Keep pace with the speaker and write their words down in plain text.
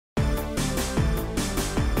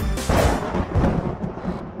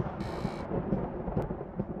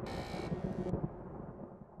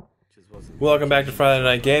Welcome back to Friday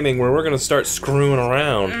Night Gaming, where we're gonna start screwing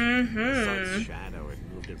around. Saw shadow. It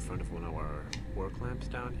moved in front of one of our work lamps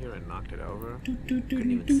down here and knocked it over. Couldn't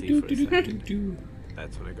even see for a second.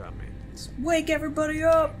 That's when it got me. Let's wake everybody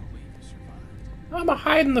up! I'm a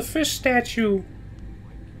hide in the fish statue.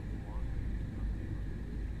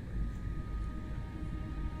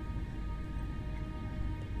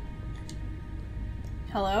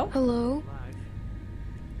 Hello? Hello?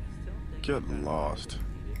 Get lost.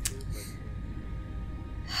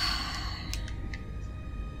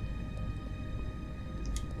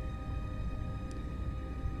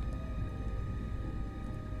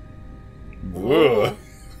 Whoa.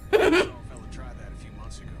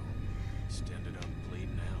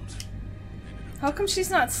 How come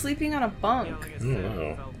she's not sleeping on a bunk?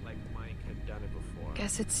 No.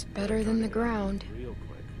 Guess it's better than the ground.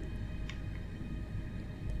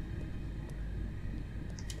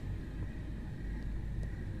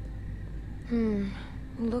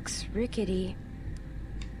 Looks rickety.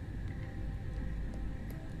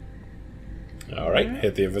 Alright,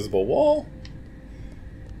 hit the invisible wall.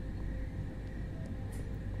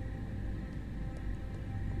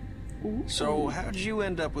 So, how'd you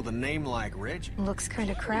end up with a name like Reggie? Looks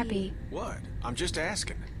kinda crappy. What? I'm just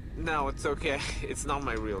asking. No, it's okay. It's not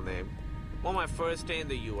my real name. On my first day in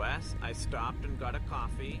the U.S., I stopped and got a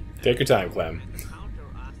coffee. Take your time, Clem. And the counter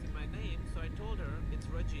asked me my name, so I told her it's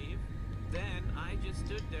Rajiv. Then I just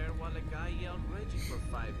stood there while a guy yelled Reggie for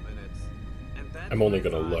 5 minutes. And that's I'm only when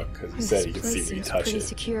I gonna thought, look, because he said he This could see place me seems touch pretty it.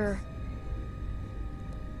 secure.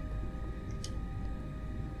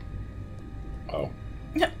 Oh.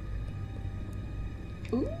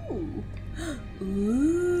 Ooh.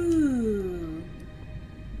 Ooh.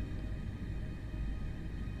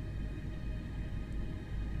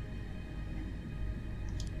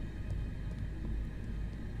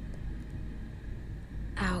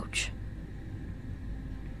 Ouch.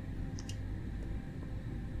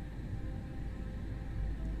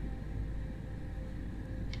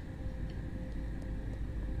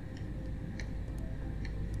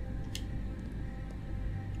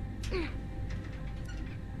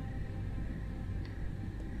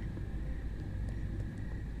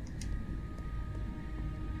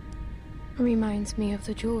 Reminds me of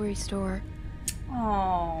the jewelry store.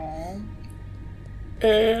 Aww.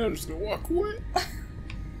 And I'm just gonna walk away.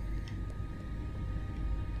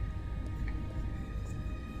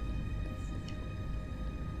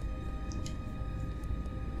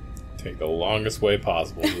 Take the longest way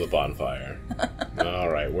possible to the bonfire.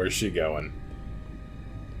 Alright, where's she going?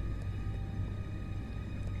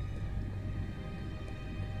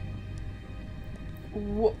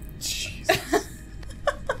 Whoa. Jesus.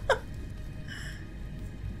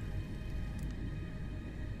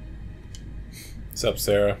 What's up,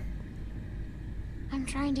 Sarah? I'm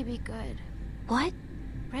trying to be good. What?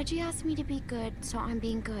 Reggie asked me to be good, so I'm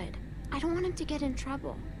being good. I don't want him to get in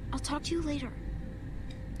trouble. I'll talk to you later.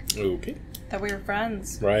 Okay. Thought we were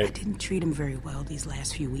friends. I Right. didn't treat him very well these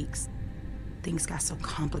last few weeks. Things got so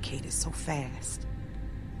complicated so fast.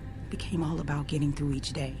 It became all about getting through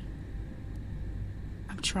each day.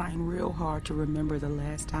 I'm trying real hard to remember the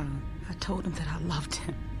last time I told him that I loved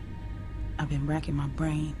him. I've been racking my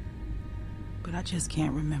brain, but I just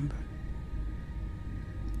can't remember.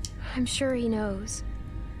 I'm sure he knows.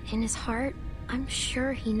 In his heart, I'm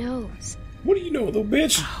sure he knows. What do you know, little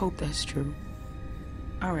bitch? I hope that's true.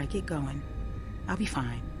 All right, get going. I'll be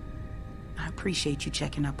fine. I appreciate you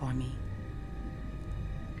checking up on me.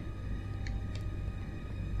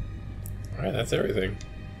 Alright, that's everything.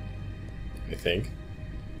 I think.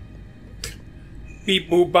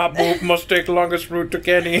 Beep boop bop boop must take longest route to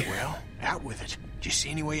Kenny. Well, out with it. Do you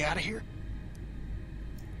see any way out of here?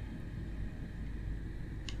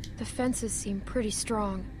 The fences seem pretty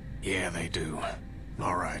strong. Yeah, they do.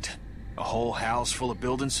 All right. A whole house full of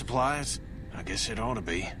building supplies? I guess it ought to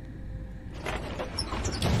be.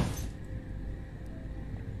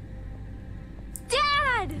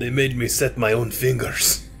 Dad! They made me set my own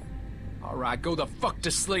fingers. Alright, go the fuck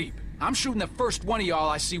to sleep. I'm shooting the first one of y'all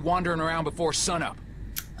I see wandering around before sunup.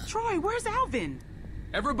 Troy, where's Alvin?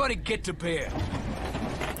 Everybody get to bed.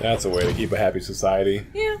 That's a way to keep a happy society.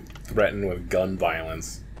 Yeah. Threatened with gun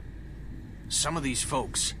violence. Some of these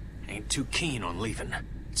folks ain't too keen on leaving.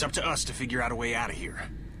 It's up to us to figure out a way out of here.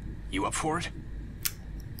 You up for it?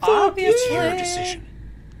 It's your decision.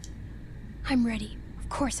 I'm ready. Of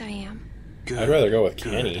course I am. Good. I'd rather go with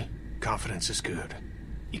Good. Kenny. Confidence is good.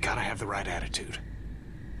 You gotta have the right attitude.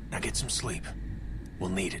 Now get some sleep. We'll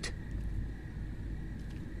need it.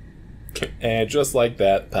 And just like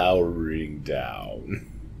that, powering down.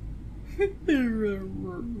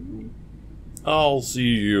 I'll see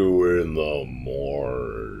you in the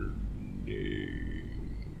morning.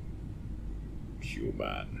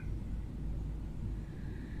 Human.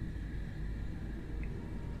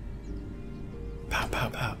 Pow, pow,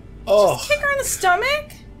 pow. Oh! Just kick her in the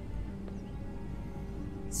stomach?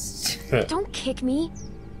 Don't kick me.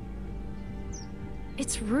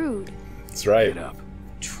 It's rude. That's right. Get up.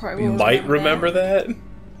 Troy You will might remember that.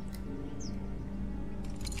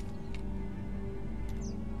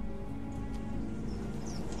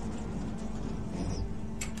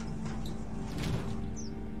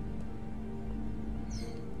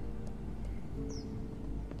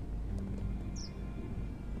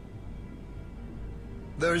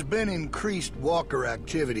 There's been increased walker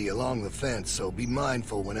activity along the fence, so be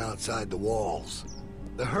mindful when outside the walls.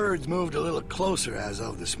 The herd's moved a little closer as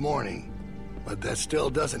of this morning, but that still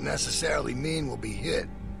doesn't necessarily mean we'll be hit.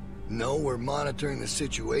 No, we're monitoring the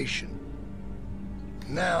situation.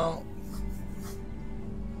 Now,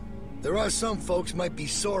 there are some folks might be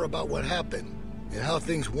sore about what happened and how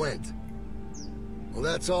things went. Well,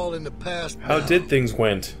 that's all in the past How now. did things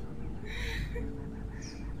went?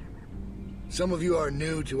 Some of you are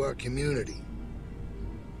new to our community.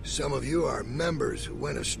 Some of you are members who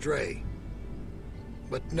went astray.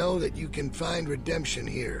 But know that you can find redemption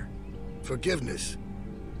here, forgiveness,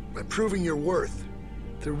 by proving your worth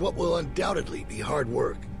through what will undoubtedly be hard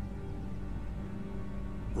work.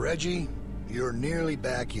 Reggie, you're nearly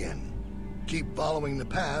back in. Keep following the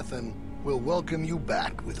path and we'll welcome you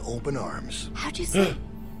back with open arms. How'd you say?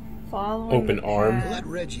 Following Open the arm. path. Let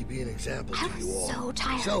Reggie be an example I to you was all. so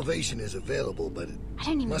tired. Salvation is available, but I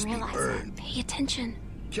didn't even must be realize earned. that. Pay attention.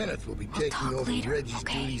 Kenneth will be We'll taking talk over later, Reggie's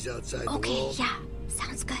okay? duties outside the Okay, walls. yeah.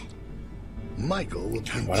 Sounds good. Michael will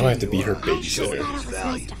continue why do I have to be her on, I just showing thought his it was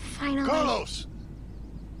value. nice to finally... Carlos!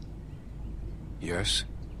 Yes?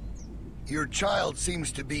 Your child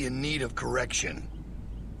seems to be in need of correction.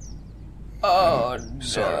 Oh,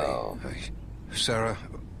 Sorry. Sarah,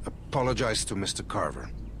 apologize to Mr. Carver.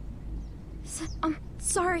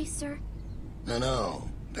 Sorry, sir. No,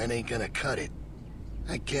 that ain't gonna cut it.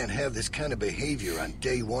 I can't have this kind of behavior on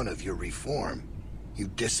day one of your reform. You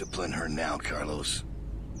discipline her now, Carlos.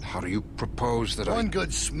 How do you propose that One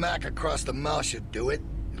good smack across the mouth should do it.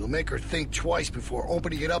 It'll make her think twice before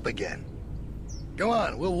opening it up again. Go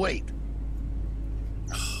on, we'll wait.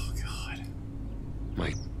 Oh,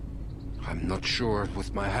 God. I'm not sure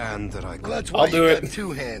with my hand that I Well, could... that's why I'll do you it. got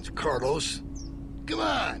two hands, Carlos. Come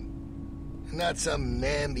on. Not some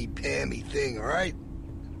namby-pamby thing, all right?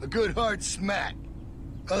 A good hard smack.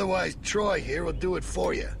 Otherwise, Troy here will do it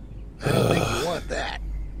for you. I don't think you want that.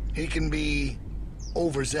 He can be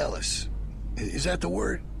overzealous. Is that the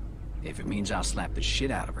word? If it means I'll slap the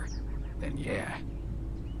shit out of her, then yeah.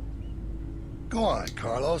 Go on,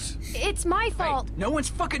 Carlos. It's my fault. Hey, no one's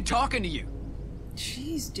fucking talking to you.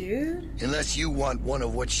 jeez, dude. Unless you want one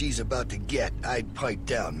of what she's about to get, I'd pipe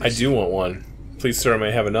down. I do want one. Please, sir, may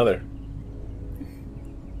I have another?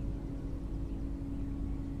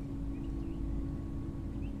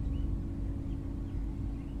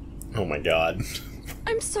 Oh my God.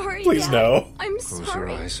 I'm sorry, Please Dad. no. I'm Close your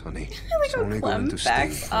sorry. eyes, honey. like It's how only Clem going to sting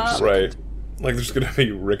backs for a up. second. Right. Like there's gonna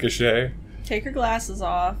be ricochet. Take her glasses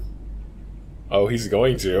off. Oh, he's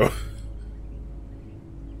going to.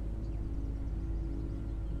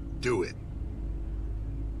 Do it.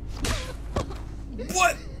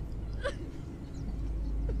 What?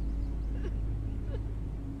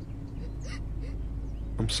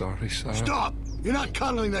 I'm sorry, Sarah. Stop! You're not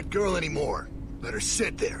coddling that girl anymore. Let her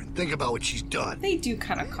sit there and think about what she's done. They do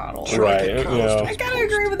kind of coddle. Right, Get you Carlos know. to I his gotta post.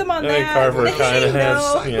 agree with him on I think that. Carver They kinda hate, has-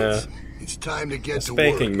 though. Silence. Yeah. It's time to get to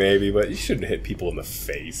Spanking work. maybe, but you shouldn't hit people in the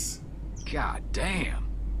face. God damn.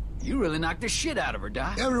 You really knocked the shit out of her,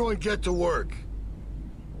 Doc. Everyone get to work.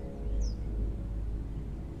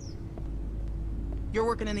 You're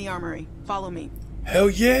working in the armory. Follow me. Hell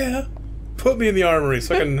yeah! Put me in the armory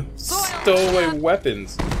so I can stow away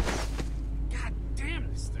weapons. God damn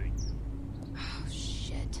this thing. Oh,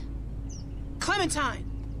 shit. Clementine!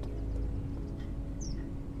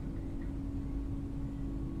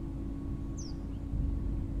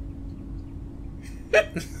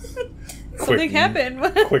 Something happened.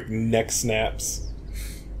 Quick neck snaps.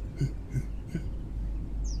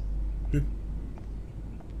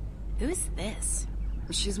 Who's this?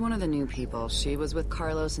 She's one of the new people. She was with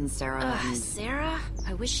Carlos and Sarah. and Sarah?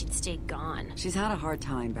 I wish she'd stayed gone. she's had a hard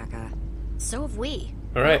time, Becca. So have we.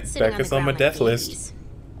 All right, Not sitting Becca's the on my ground death like list.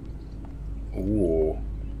 babies. Ooh.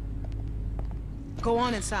 Go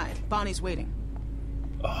on inside. Bonnie's waiting.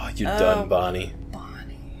 Oh, you done, Bonnie.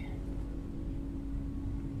 Bonnie.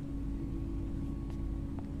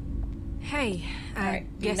 Hey, I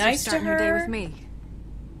Alright, be guess nice you're to starting your day her. with me.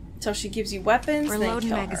 Till she gives you weapons, We're then loading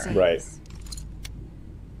kill magazines. her. Right.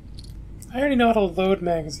 I already know how to load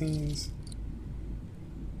magazines.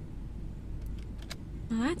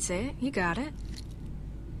 Well, that's it. You got it.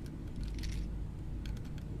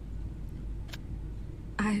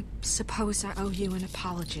 I suppose I owe you an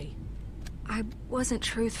apology. I wasn't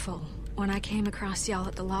truthful when I came across y'all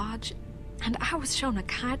at the lodge, and I was shown a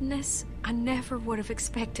kindness I never would have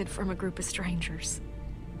expected from a group of strangers.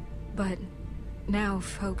 But now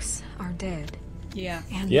folks are dead. Yeah.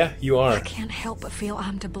 And Yeah, you are. I can't help but feel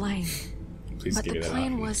I'm to blame. Please But give the me that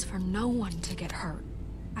plan option. was for no one to get hurt.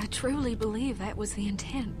 I truly believe that was the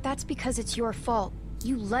intent. That's because it's your fault.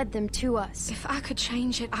 You led them to us. If I could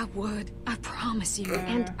change it, I would. I promise you.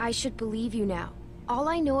 And I should believe you now. All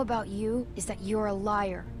I know about you is that you're a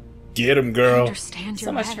liar. Get him, I girl. understand So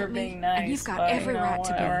you're much mad for at me, being nice, and you've got but, every you know, right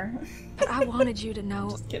to whatever. be. But I wanted you to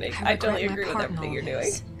know. Just kidding. I I totally regret agree my with part in everything all you're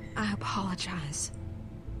this. doing. I apologize.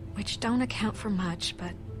 Which don't account for much,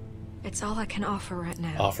 but it's all I can offer right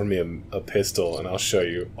now. Offer me a pistol and I'll show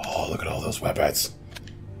you. Oh, look at all those weapons.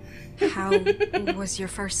 How was your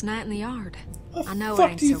first night in the yard? I know it fuck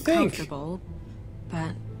ain't do you so think? comfortable,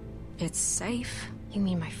 but it's safe. You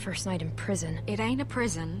mean my first night in prison? It ain't a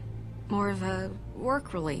prison, more of a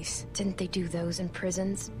work release. Didn't they do those in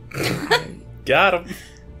prisons? Got him.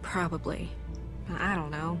 Probably. I don't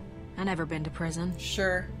know. I never been to prison.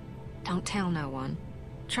 Sure. Don't tell no one.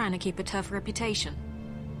 Trying to keep a tough reputation.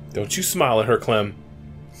 Don't you smile at her, Clem.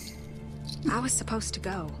 I was supposed to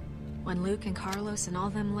go. When Luke and Carlos and all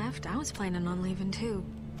them left, I was planning on leaving too.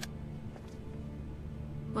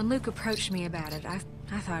 When Luke approached me about it, I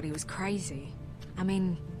thought he was crazy. I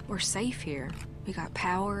mean, we're safe here. We got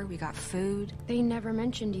power, we got food. They never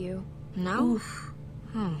mentioned you. No?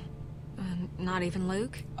 Not even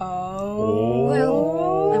Luke? Oh.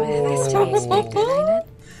 Well, I mean, that's to be expected, ain't it?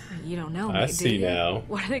 You don't know me, I do see you? now.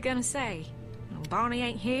 What are they gonna say? Well, Bonnie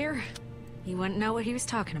ain't here? He wouldn't know what he was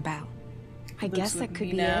talking about. I guess that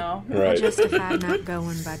could be now. I Right. justified not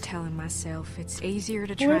going by telling myself it's easier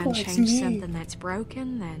to try and Well, it's change me. something that's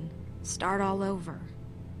broken than start all over.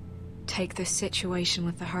 Take this situation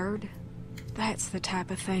with the herd. That's the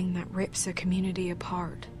type of thing that rips a community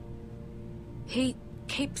apart. He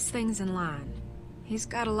keeps things in line. He's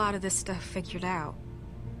got a lot of this stuff figured out.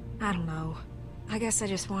 I don't know. I guess I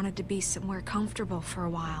just wanted to be somewhere comfortable for a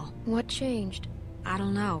while. it. What changed? I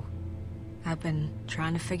don't know. I've been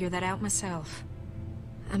trying to figure that out myself.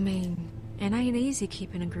 I mean, it ain't easy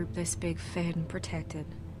keeping a group this big fed and protected.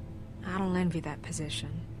 I don't envy that position.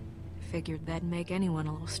 Figured that'd make anyone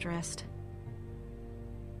a little stressed.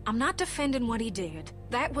 I'm not defending what he did.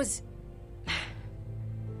 That was...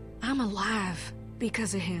 I'm alive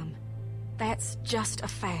because of him. That's just a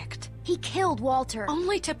fact. He killed Walter.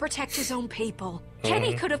 Only to protect his own people.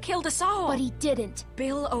 Kenny could have killed us all. But he didn't.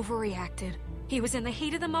 Bill overreacted. He was in the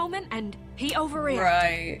heat of the moment, and he overreacted.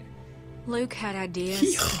 Right. Luke had ideas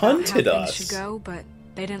He about hunted how us. things should go, but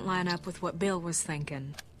they didn't line up with what Bill was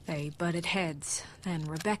thinking. They butted heads. Then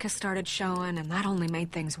Rebecca started showing, and that only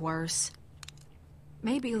made things worse.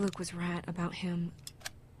 Maybe Luke was right about him.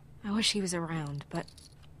 I wish he was around, but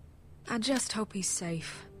I just hope he's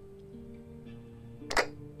safe.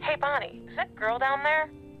 Hey, Bonnie, is that girl down there?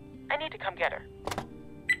 I need to come get her.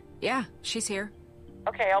 Yeah, she's here.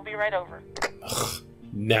 Okay, I'll be right over.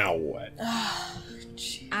 Now what?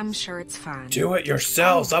 I'm sure it's fine. Do it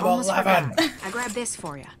yourselves. I'm Almost 11. forgot. I grabbed this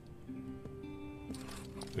for you.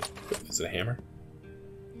 Is it a hammer?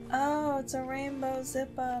 Oh, it's a rainbow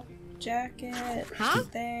zip-up jacket Huh?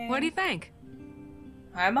 thing. What do you think?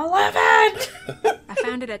 I'm 11! I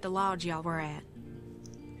found it at the lodge y'all were at.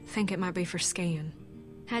 Think it might be for skiing.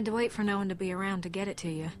 Had to wait for no one to be around to get it to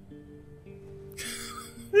you.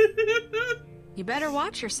 You better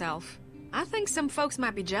watch yourself. I think some folks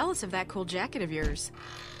might be jealous of that cool jacket of yours.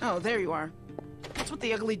 Oh, there you are. What's with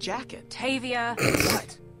the ugly jacket? Tavia!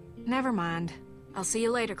 What? Never mind. I'll see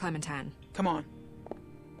you later, Clementine. Come on.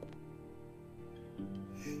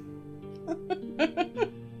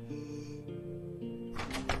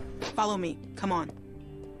 Follow me. Come on.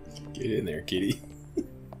 Get in there, kitty.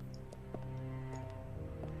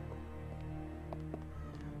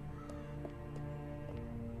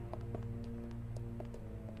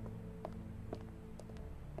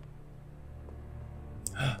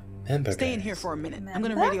 Stay in here for a minute. I'm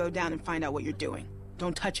gonna radio down and find out what you're doing.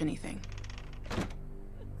 Don't touch anything.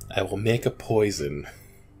 I will make a poison.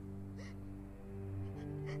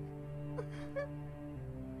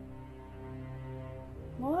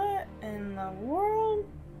 What in the world?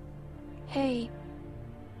 Hey.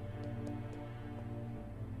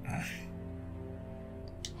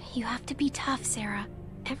 You have to be tough, Sarah.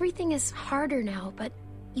 Everything is harder now, but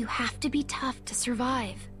you have to be tough to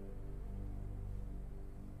survive.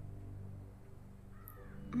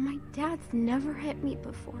 My dad's never hit me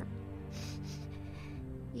before.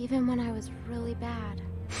 Even when I was really bad.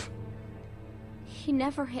 He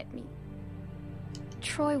never hit me.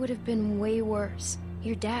 Troy would have been way worse.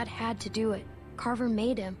 Your dad had to do it. Carver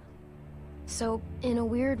made him. So, in a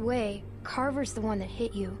weird way, Carver's the one that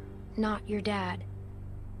hit you, not your dad.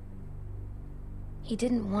 He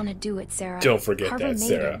didn't want to do it, Sarah. Don't forget Carver that, made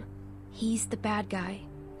Sarah. him. He's the bad guy,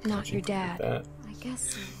 not your dad. I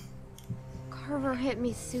guess so. Carver hit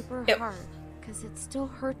me super hard, because it still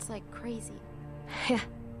hurts like crazy. Yeah,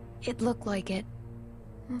 it looked like it.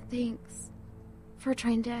 Well, thanks for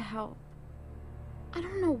trying to help. I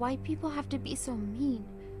don't know why people have to be so mean.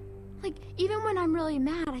 Like, even when I'm really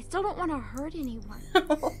mad, I still don't want to hurt anyone.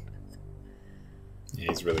 Yeah,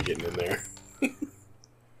 he's really getting in there.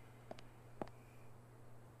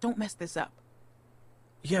 Don't mess this up.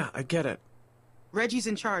 Yeah, I get it. Reggie's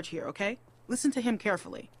in charge here, okay? Listen to him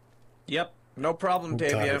carefully. Yep, no problem, Oh, God,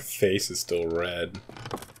 Tavia. her face is still red.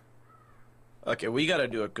 Okay, we gotta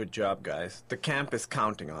do a good job, guys. The camp is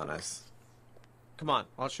counting on us. Come on,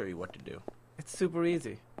 I'll show you what to do. It's super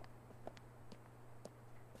easy.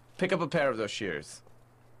 Pick up a pair of those shears.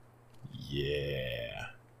 Yeah.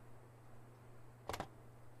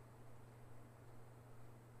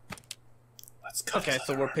 Let's go. Okay,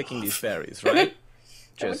 so we're picking these berries, right? That would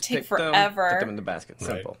Just take pick them, forever. put them in the basket. Right.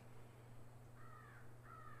 Simple.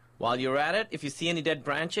 While you're at it, if you see any dead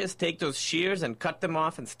branches, take those shears and cut them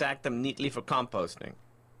off and stack them neatly for composting.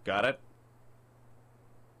 Got it?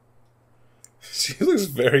 She looks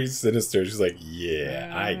very sinister. She's like,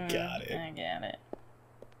 yeah, I got it. I get it.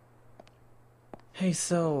 Hey,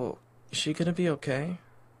 so, is she gonna be okay?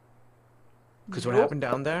 Because what Nope. happened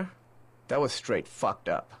down there? That was straight fucked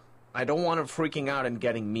up. I don't want her freaking out and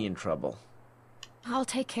getting me in trouble. I'll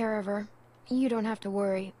take care of her. You don't have to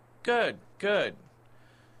worry. Good, good.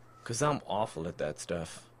 Because I'm awful at that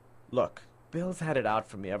stuff. Look, Bill's had it out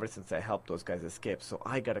for me ever since I helped those guys escape, so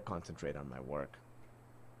I gotta concentrate on my work.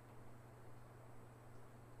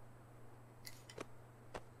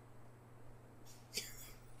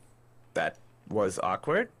 That was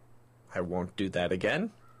awkward. I won't do that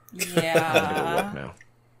again. I'm gonna go Yeah. work now.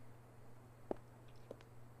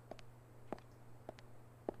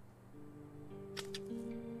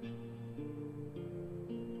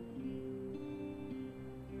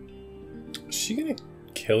 Is she gonna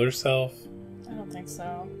kill herself? I don't think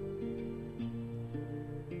so.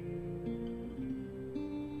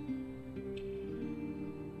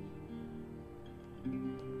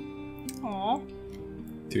 Aw.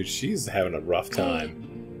 Dude, she's having a rough time.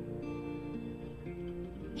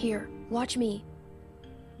 Here, watch me.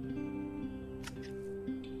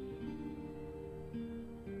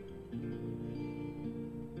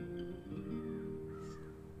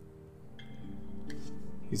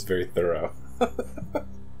 He's very thorough.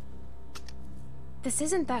 This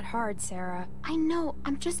isn't that hard, Sarah. I know,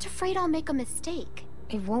 I'm just afraid I'll make a mistake.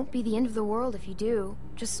 It won't be the end of the world if you do.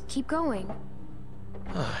 Just keep going.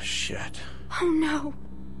 Ah, shit. Oh no.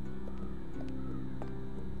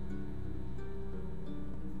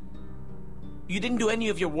 You didn't do any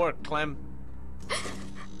of your work, Clem.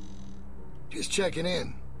 Just checking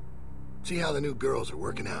in. See how the new girls are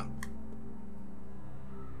working out.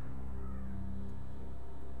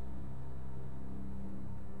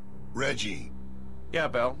 Reggie. Yeah,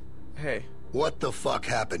 Bill. Hey. What the fuck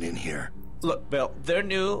happened in here? Look, Bill, they're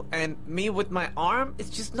new, and me with my arm, it's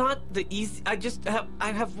just not the easy...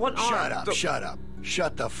 I have one arm. Shut up, shut up.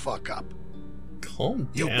 Shut the fuck up. Calm down.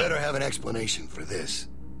 You better have an explanation for this.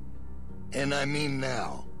 And I mean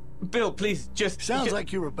now. Bill, please, Sounds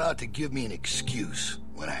like you were about to give me an excuse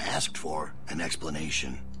when I asked for an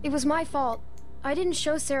explanation. It was my fault. I didn't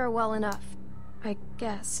show Sarah well enough. I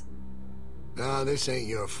guess. No, this ain't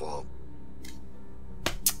your fault.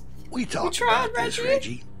 We talked tried, about this, Reggie.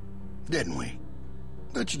 Reggie. Didn't we?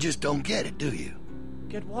 But you just don't get it, do you?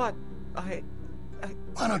 Get what? Why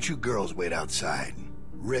don't you girls wait outside?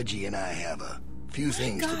 Reggie and I have a few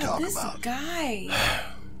things to talk this about. guy.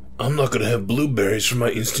 I'm not gonna have blueberries for my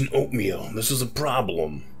instant oatmeal. This is a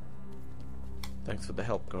problem. Thanks for the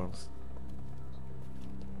help, girls.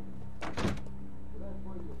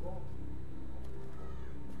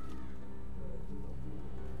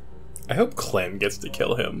 I hope Clem gets to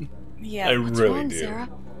kill him. Yeah. I What's really wrong, do. Sarah?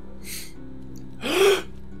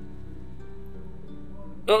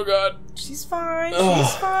 Oh god. She's fine. Ugh.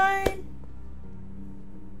 She's fine.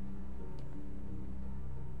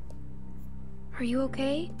 Are you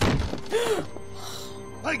okay?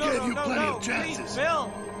 I gave you plenty of chances.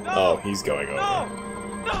 Bill! Oh, he's going over.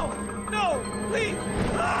 No, please.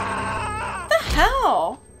 What the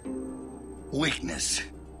hell? Weakness.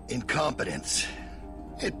 Incompetence.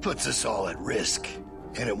 It puts us all at risk,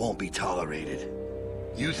 and it won't be tolerated.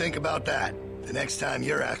 You think about that the next time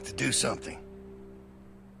you're asked to do something.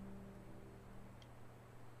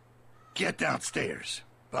 Get downstairs.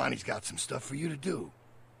 Bonnie's got some stuff for you to do.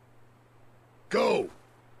 Go!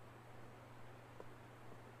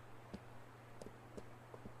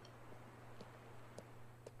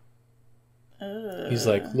 He's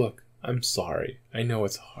like, look, I'm sorry. I know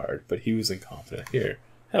it's hard, but he was incompetent. Here,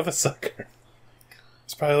 have a sucker.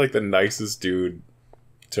 He's probably like the nicest dude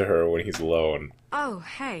to her when he's alone. Oh,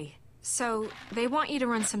 hey. So, they want you to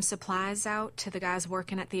run some supplies out to the guys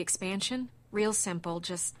working at the expansion? Real simple,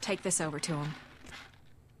 just take this over to them.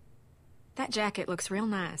 That jacket looks real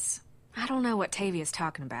nice. I don't know what Tavia's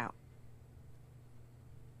talking about.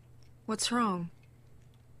 What's wrong?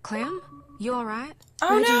 Clem? You alright?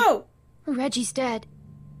 Oh no! Reggie's dead.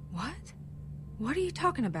 What? What are you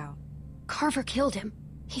talking about? Carver killed him.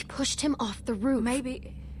 He pushed him off the roof.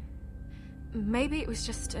 Maybe it was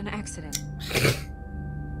just an accident.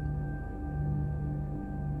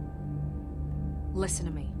 Listen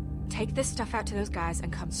to me. Take this stuff out to those guys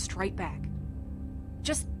and come straight back.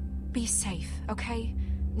 Just be safe, okay?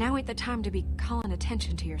 Now ain't the time to be calling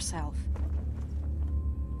attention to yourself.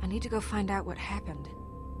 I need to go find out what happened.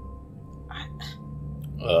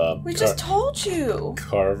 We just told you.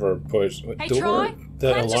 Carver pushed. Hey, door? Troy.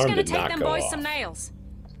 That Clem's alarm just gonna did take not them go boys off. some nails.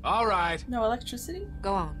 All right. No electricity?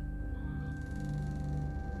 Go on.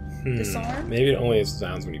 Disarm? Maybe it only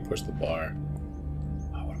sounds when you push the bar.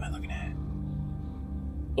 Oh, what am I looking at?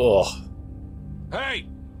 Ugh. Hey,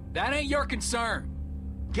 that ain't your concern.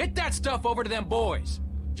 Get that stuff over to them boys.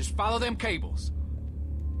 Just follow them cables.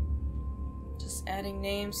 Just adding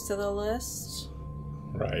names to the list.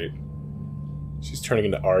 Right. She's turning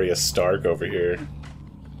into Arya Stark over here.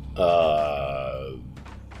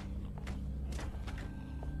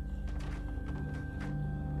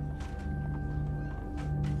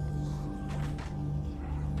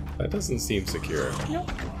 That doesn't seem secure.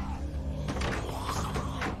 Nope.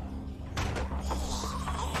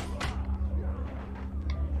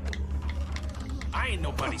 I ain't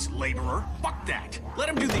nobody's laborer. Fuck that. Let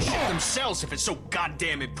them do this shit themselves if it's so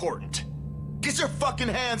goddamn important. Get your fucking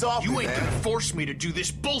hands off me, You ain't man. gonna force me to do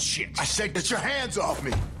this bullshit. I said get your hands off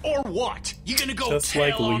me. Or what? You gonna go Just tell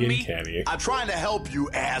like on Lee me? and Kenny. I'm trying to help you,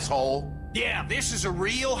 asshole. Yeah, this is a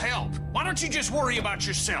real help. Why don't you just worry about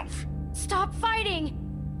yourself? Stop fighting!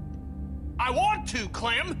 I want to,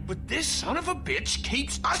 Clem, but this son of a bitch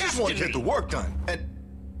keeps I just want to get the work done. And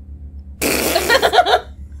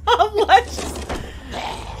What?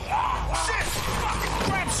 Sis, fucking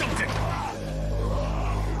grab something.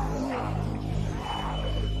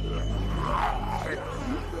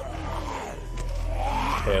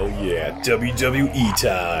 Hell yeah, WWE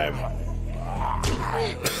time.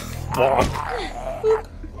 Bonk.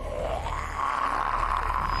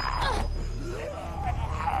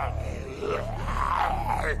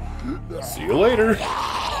 See you later.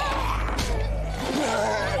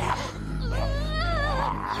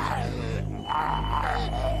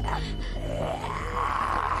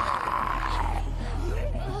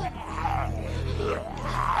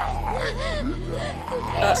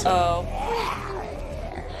 Uh-oh.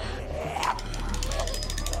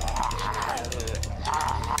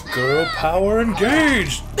 Girl power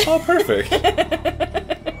engaged. Oh, perfect. Okay.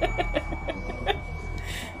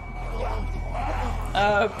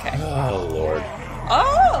 Oh, Lord.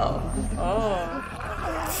 Oh!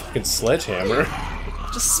 Fucking sledgehammer.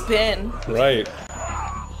 Just spin. Right.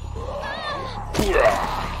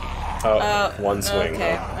 Oh, one swing.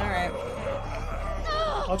 Okay, Huh? alright.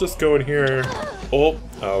 I'll just go in here. Oh,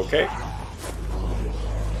 okay.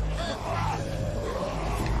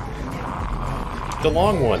 The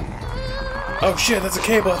long one. Oh shit, that's a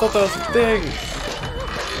cable. I thought that was a thing.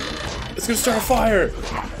 It's gonna start a fire.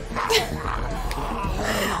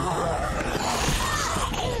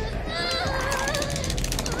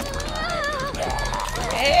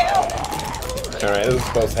 Alright, this is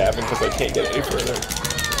supposed to happen because I can't get any further.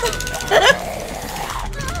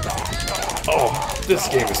 Oh, this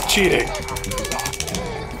game is cheating.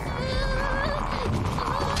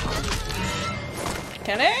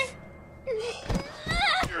 Can I?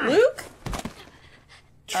 Luke?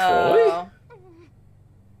 Troy?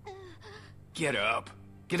 Get up.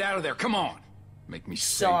 Get out of there. Come on. Make me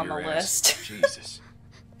Still save on your the ass. list. Jesus.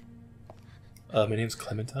 My name's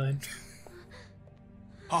Clementine.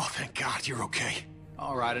 Oh, thank God you're okay.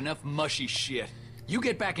 All right, enough mushy shit. You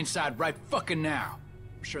get back inside right fucking now.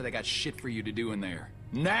 I'm sure they got shit for you to do in there.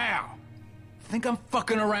 Now! Think I'm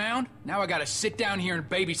fucking around? Now I gotta sit down here and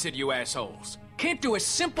babysit you assholes. Can't do a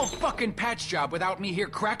simple fucking patch job without me here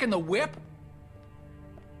cracking the whip?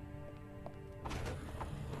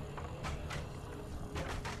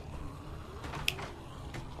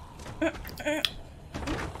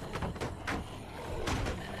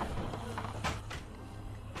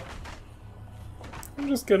 I'm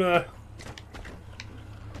just gonna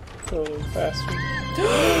go a little faster.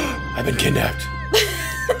 I've been kidnapped.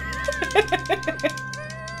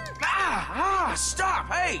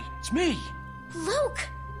 Stop! Hey, it's me. Luke!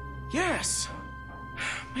 Yes.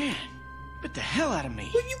 Man, bit the hell out of me.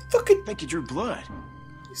 Well, you fucking think you drew blood.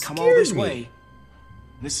 You Come all this me. way.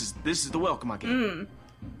 This is the welcome I gave.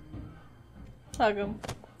 Hug him.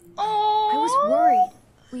 I was worried.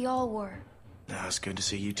 We all were. No, it's good to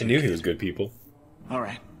see you too. I knew he was good people.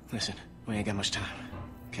 Alright, listen, we ain't got much time.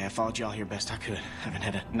 Okay, I followed y'all here best I could. Haven't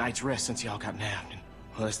had a night's rest since y'all got nabbed. And,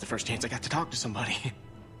 well, that's the first chance I got to talk to somebody.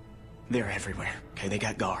 They're everywhere. Okay, they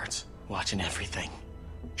got guards watching everything.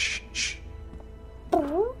 Shh, shh.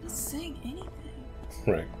 Not saying anything.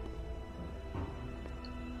 Right.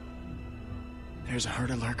 There's a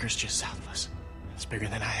herd of lurkers just south of us. It's bigger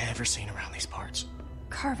than I ever seen around these parts.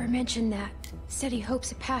 Carver mentioned that. Said he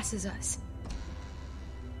hopes it passes us.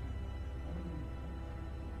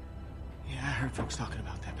 Yeah, I heard folks talking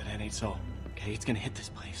about that, but that ain't so. Okay, it's gonna hit this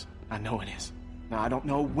place. I know it is. Now, I don't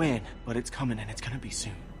know when, but it's coming and it's gonna be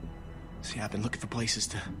soon. See, I've been looking for places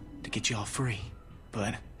to get y'all free,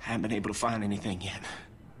 but haven't been able to find anything yet.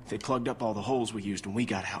 They plugged up all the holes we used when we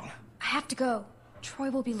got out. I have to go.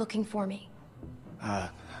 Troy will be looking for me.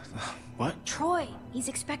 What? Troy, he's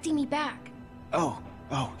expecting me back. Oh,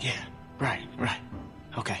 yeah. Right.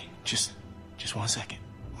 Okay, just 1 second.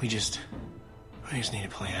 We just need a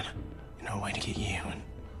plan. You know, a way to get you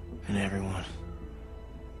and everyone.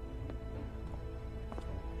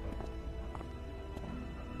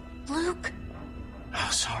 Luke! Oh,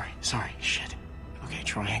 sorry, shit. Okay,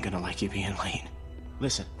 Troy ain't gonna like you being late.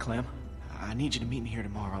 Listen, Clem, I need you to meet me here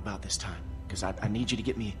tomorrow about this time. Because I need you to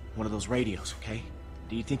get me one of those radios, okay?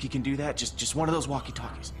 Do you think you can do that? Just one of those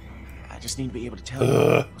walkie-talkies. I just need to be able to tell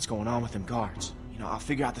you what's going on with them guards. You know, I'll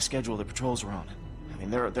figure out the schedule the patrols are on. I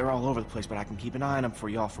mean, they're all over the place, but I can keep an eye on them for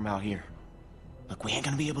y'all from out here. Look, we ain't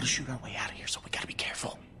gonna be able to shoot our way out of here, so we gotta be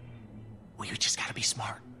careful. We just gotta be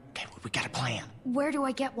smart, okay? We got a plan. Where do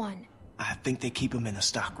I get one? I think they keep them in the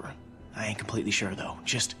stockroom. I ain't completely sure, though.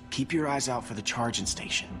 Just keep your eyes out for the charging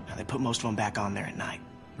station. Now, they put most of them back on there at night.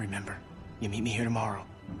 Remember, you meet me here tomorrow.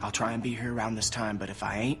 I'll try and be here around this time, but if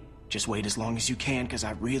I ain't, just wait as long as you can, because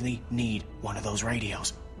I really need one of those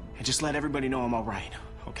radios. And just let everybody know I'm all right,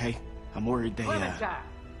 okay? I'm worried they, Clementine,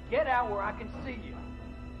 get out where I can see you.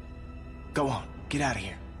 Go on, get out of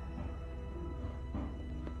here.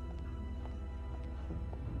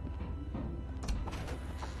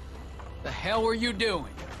 The hell were you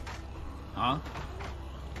doing? Huh?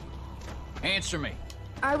 Answer me.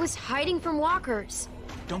 I was hiding from walkers.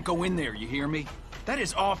 Don't go in there, you hear me? That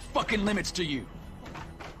is off fucking limits to you.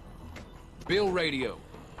 Bill Radio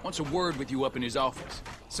wants a word with you up in his office.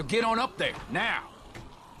 So get on up there, now.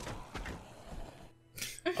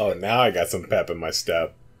 Oh, now I got some pep in my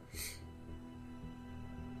step.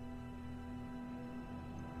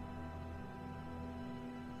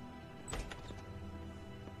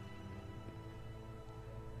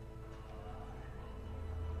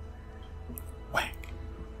 Whack.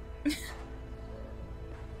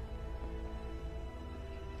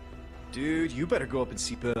 Dude, you better go up and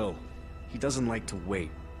see Bill. He doesn't like to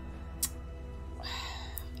wait.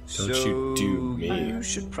 Don't you do me. You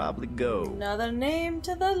should probably go. Another name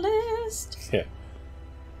to the list. Yeah.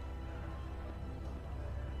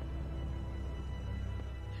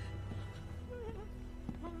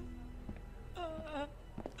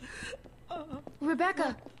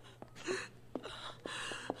 Rebecca.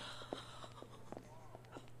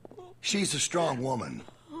 She's a strong woman,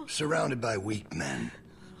 surrounded by weak men.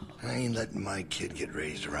 I ain't letting my kid get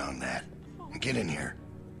raised around that. Get in here.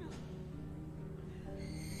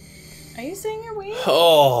 Are you saying you're weak?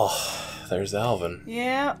 Oh, there's Alvin.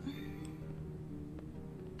 Yeah.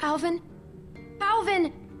 Alvin?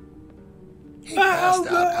 Alvin! He passed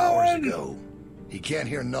out hours ago. He can't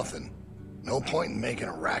hear nothing. No point in making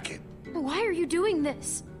a racket. Why are you doing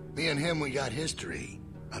this? Me and him, we got history.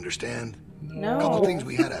 Understand? No. A couple things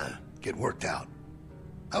we had to get worked out.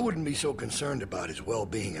 I wouldn't be so concerned about his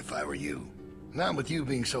well-being if I were you. Not with you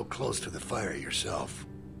being so close to the fire yourself.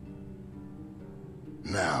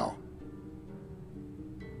 Now.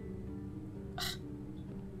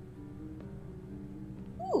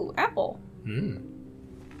 Ooh, apple.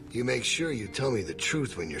 You make sure you tell me the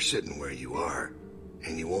truth when you're sitting where you are.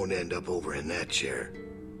 and you won't end up over in that chair.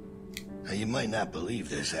 Now, you might not believe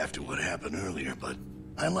this after what happened earlier, but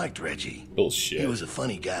I liked Reggie. Bullshit. He was a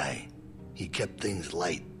funny guy. He kept things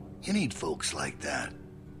light. You need folks like that.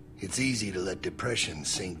 It's easy to let depression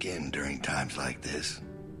sink in during times like this.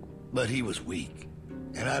 But he was weak.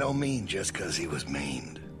 And I don't mean just because he was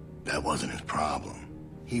maimed. That wasn't his problem.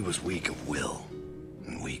 He was weak of will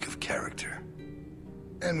and weak of character.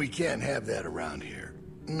 And we can't have that around here.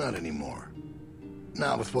 Not anymore.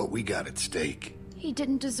 Not with what we got at stake. He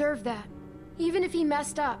didn't deserve that. Even if he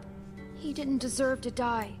messed up, he didn't deserve to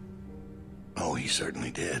die. Oh, he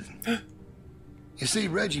certainly did. You see,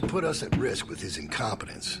 Reggie put us at risk with his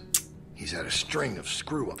incompetence. He's had a string of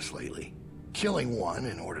screw-ups lately. Killing one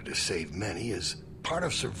in order to save many is part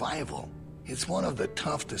of survival. It's one of the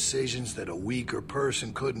tough decisions that a weaker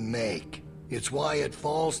person couldn't make. It's why it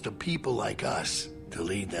falls to people like us to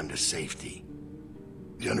lead them to safety.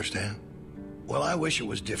 You understand? Well, I wish it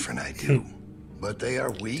was different, I do. But they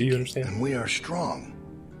are weak, do you understand? And we are strong.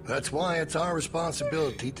 That's why it's our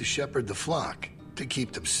responsibility to shepherd the flock, to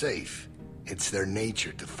keep them safe. It's their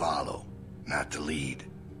nature to follow, not to lead.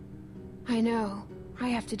 I know. I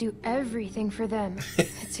have to do everything for them.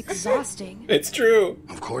 It's exhausting. It's true.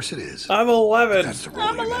 Of course it is. I'm 11. But that's the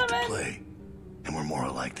role you're meant to play. And we're more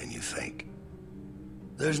alike than you think.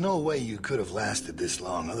 There's no way you could have lasted this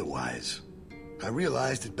long otherwise. I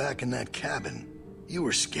realized it back in that cabin. You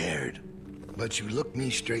were scared. But you looked me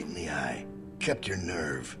straight in the eye. Kept your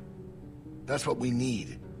nerve. That's what we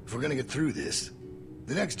need. If we're gonna get through this,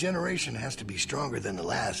 the next generation has to be stronger than the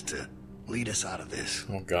last to lead us out of this.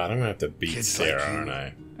 Oh god, I'm gonna have to beat Kids Sarah, like you, aren't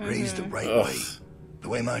I? Raised the right way. The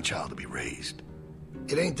way my child will be raised.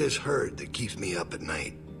 It ain't this herd that keeps me up at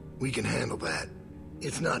night. We can handle that.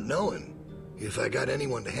 It's not knowing if I got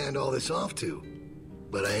anyone to hand all this off to.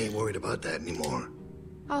 But I ain't worried about that anymore.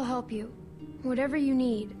 I'll help you. Whatever you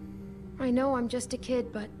need. I know I'm just a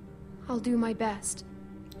kid, but I'll do my best.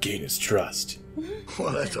 Gain his trust.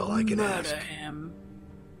 Well, that's all I can ask. him.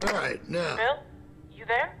 All right, now. Bill? You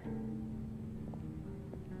there?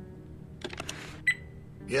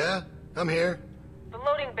 Yeah, I'm here. The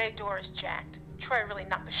loading bay door is jacked. Troy really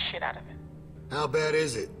knocked the shit out of it. How bad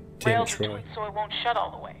is it? Rails are tweaked so it won't shut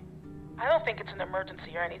all the way. I don't think it's an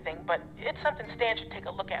emergency or anything, but it's something Stan should take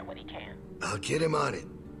a look at when he can. I'll get him on it.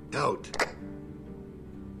 Out.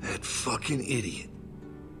 That fucking idiot.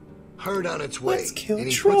 Herd on its way. Let's kill and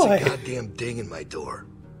he Troy. puts a goddamn ding in my door.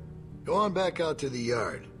 Go on back out to the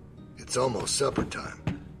yard. It's almost supper time.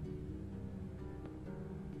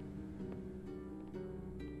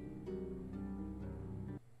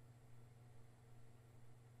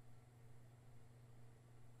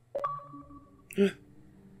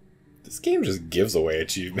 This game just gives away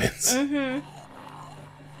achievements. Mm-hmm.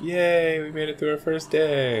 Yay, we made it through our first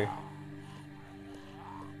day.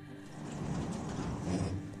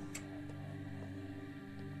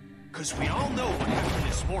 Because we all know what happened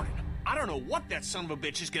this morning. I don't know what that son of a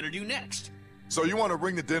bitch is gonna do next. So you want to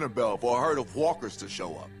ring the dinner bell for a herd of walkers to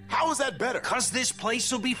show up? How is that better? Because this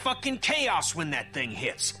place will be fucking chaos when that thing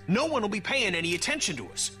hits. No one will be paying any attention to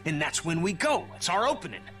us. And that's when we go. It's our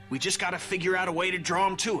opening. We just gotta figure out a way to draw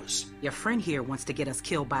them to us. Your friend here wants to get us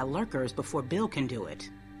killed by lurkers before Bill can do it.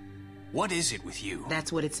 What is it with you?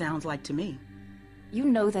 That's what it sounds like to me. You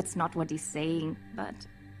know that's not what he's saying, but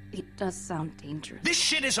it does sound dangerous. This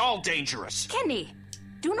shit is all dangerous. Kenny,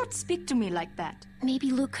 do not speak to me like that.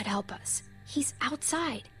 Maybe Luke could help us. He's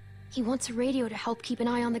outside. He wants a radio to help keep an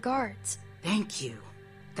eye on the guards. Thank you.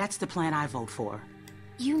 That's the plan I vote for.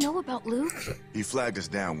 You know about Luke? He flagged us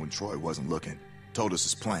down when Troy wasn't looking. Told us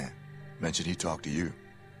his plan. Mentioned he talked to you.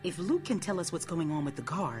 If Luke can tell us what's going on with the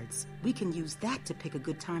guards, we can use that to pick a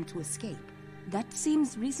good time to escape. That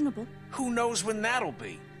seems reasonable. Who knows when that'll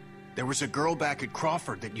be? There was a girl back at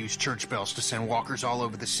Crawford that used church bells to send walkers all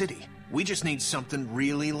over the city. We just need something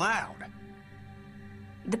really loud.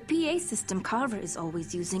 The PA system Carver is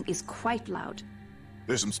always using is quite loud.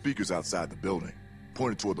 There's some speakers outside the building,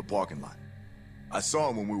 pointed toward the parking lot. I saw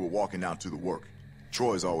them when we were walking out to the work.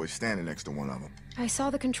 Troy's always standing next to one of them. I saw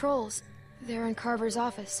the controls. They're in Carver's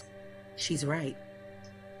office. She's right.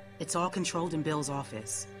 It's all controlled in Bill's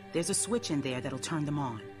office. There's a switch in there that'll turn them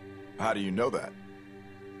on. How do you know that?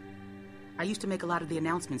 I used to make a lot of the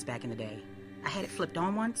announcements back in the day. I had it flipped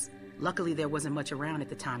on once. Luckily, there wasn't much around at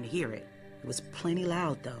the time to hear it. It was plenty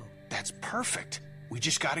loud, though. That's perfect. We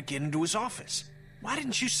just gotta get into his office. Why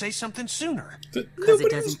didn't you say something sooner? Because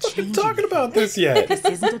it doesn't change talking about this yet. This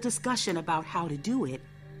isn't a discussion about how to do it.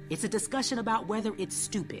 It's a discussion about whether it's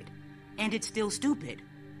stupid. And it's still stupid.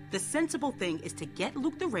 The sensible thing is to get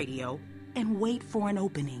Luke the radio and wait for an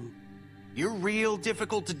opening. You're real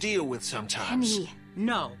difficult to deal with sometimes. Kenny,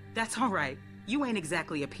 No, that's all right. You ain't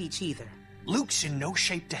exactly a peach either. Luke's in no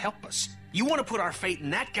shape to help us. You want to put our fate in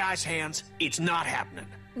that guy's hands? It's not happening.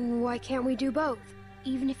 Why can't we do both?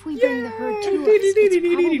 Even if we bring the herd to us,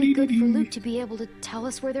 it's probably good for Luke to be able to tell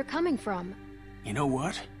us where they're coming from. You know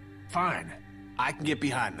what? Fine. I can get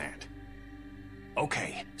behind that.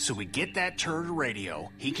 Okay, so we get that turd radio.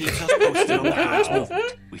 He keeps us posted on the herd's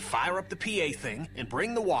movement. We fire up the PA thing and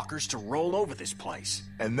bring the walkers to roll over this place.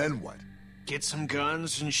 And then what? Get some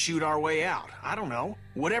guns and shoot our way out. I don't know.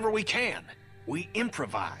 Whatever we can. We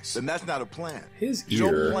improvise. Then that's not a plan. His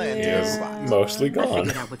Your ear plan is is mostly I gone.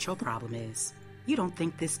 figured out what your problem is. You don't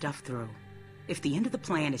think this stuff through. If the end of the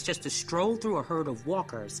plan is just to stroll through a herd of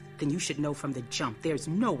walkers, then you should know from the jump there's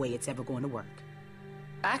no way it's ever going to work.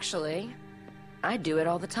 Actually, I do it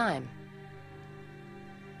all the time.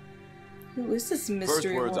 Who is this First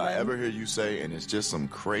mystery words woman? I ever hear you say, and it's just some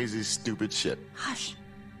crazy, stupid shit. Hush.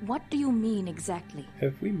 What do you mean exactly?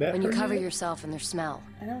 Have we met When you her cover yet? yourself in their smell,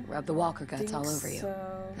 I don't rub the walker guts think all over you.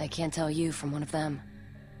 so. They can't tell you from one of them.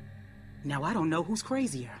 Now I don't know who's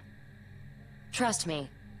crazier. Trust me,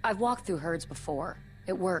 I've walked through herds before.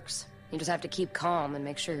 It works. You just have to keep calm and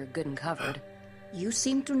make sure you're good and covered. You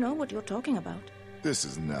seem to know what you're talking about. This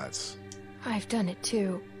is nuts. I've done it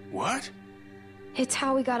too. What? It's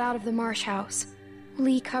how we got out of the marsh house.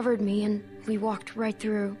 Lee covered me and we walked right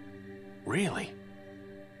through. Really?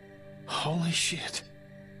 Holy shit.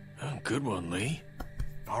 Oh, good one, Lee.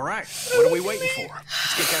 All right, what are we waiting for?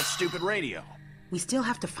 Let's get that stupid radio. We still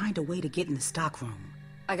have to find a way to get in the stockroom.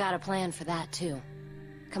 I got a plan for that too.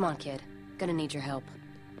 Come on, kid. Gonna need your help.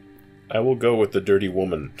 I will go with the dirty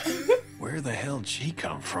woman. Where the hell'd she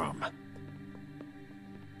come from?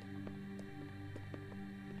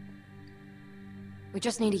 We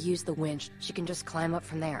just need to use the winch. She can just climb up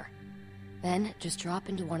from there. Then, just drop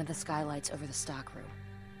into one of the skylights over the stockroom.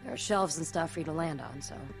 There are shelves and stuff for you to land on,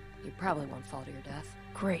 so you probably won't fall to your death.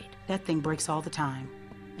 Great. That thing breaks all the time.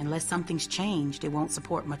 Unless something's changed, it won't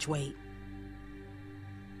support much weight.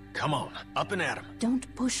 Come on, up and at him.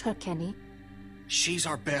 Don't push her, Kenny. She's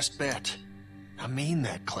our best bet. I mean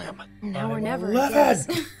that, Clem. Now or never.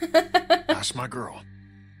 That's my girl.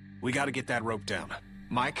 We gotta get that rope down.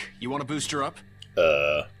 Mike, you wanna boost her up?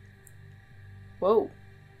 Whoa.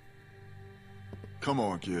 Come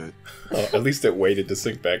on, kid. Oh, at least it waited to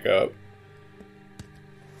sink back up.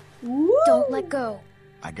 Woo! Don't let go.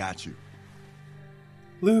 I got you.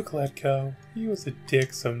 Luke let go. He was a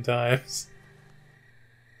dick sometimes.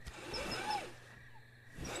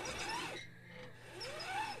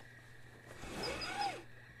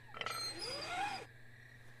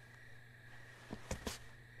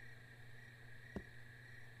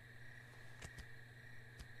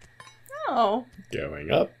 Oh.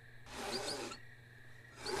 Going up.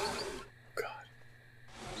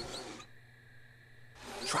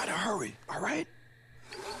 Try to hurry, all right?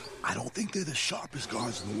 I don't think they're the sharpest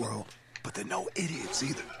guards in the world, but they're no idiots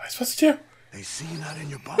either. What am I supposed to do? They see you not in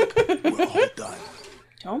your bunk, we're all done.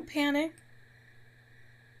 Don't panic.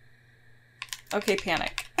 Okay,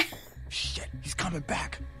 panic. Shit, he's coming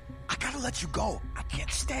back. I gotta let you go. I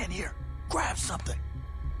can't stand here. Grab something.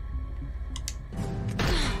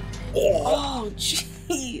 Oh,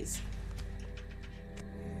 jeez.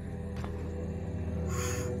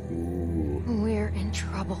 We're in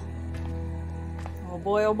trouble. Oh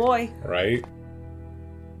boy, oh boy. Right?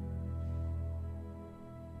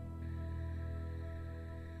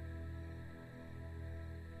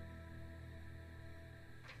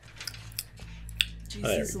 Jeez,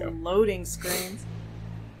 There these we go. loading screens.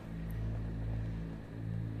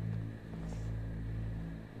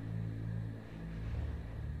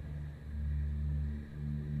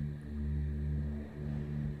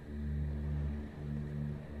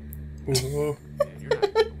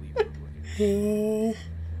 Ooh.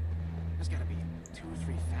 There's gotta be 2,000 or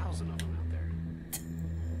 3,000 of them out there.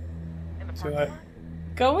 So I...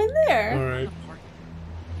 Go in there. Alright.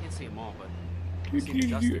 Can't see them all, but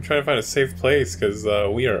I'm trying to find a safe place because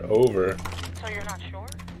we are over. So you're not sure?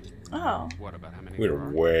 Oh. what about how many We're there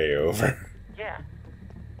are? way over. Yeah.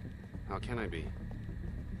 How can I be?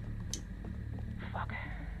 Fuck.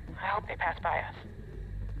 I hope they pass by us.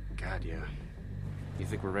 God, yeah. You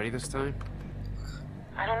think we're ready this time?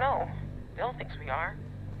 I don't know. Bill thinks we are.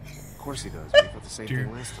 Of course he does. We thought the same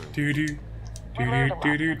thing last time.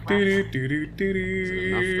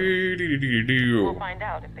 We'll find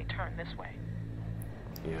out if they turn this way.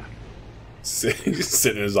 Yeah. He's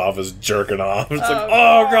sitting in his office jerking off. It's like,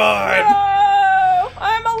 oh god! No!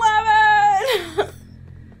 I'm 11!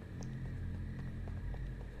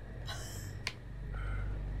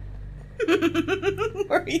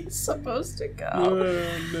 Where are he's supposed to go. Oh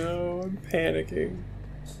no, I'm panicking.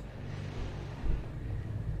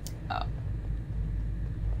 Oh.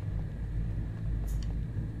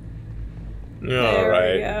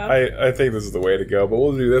 Alright. I think this is the way to go, but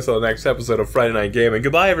we'll do this on the next episode of Friday Night Gaming.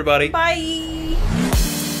 Goodbye, everybody. Bye.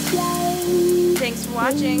 Thanks for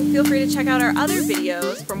watching. Feel free to check out our other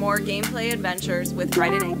videos for more gameplay adventures with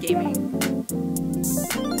Friday Night Gaming.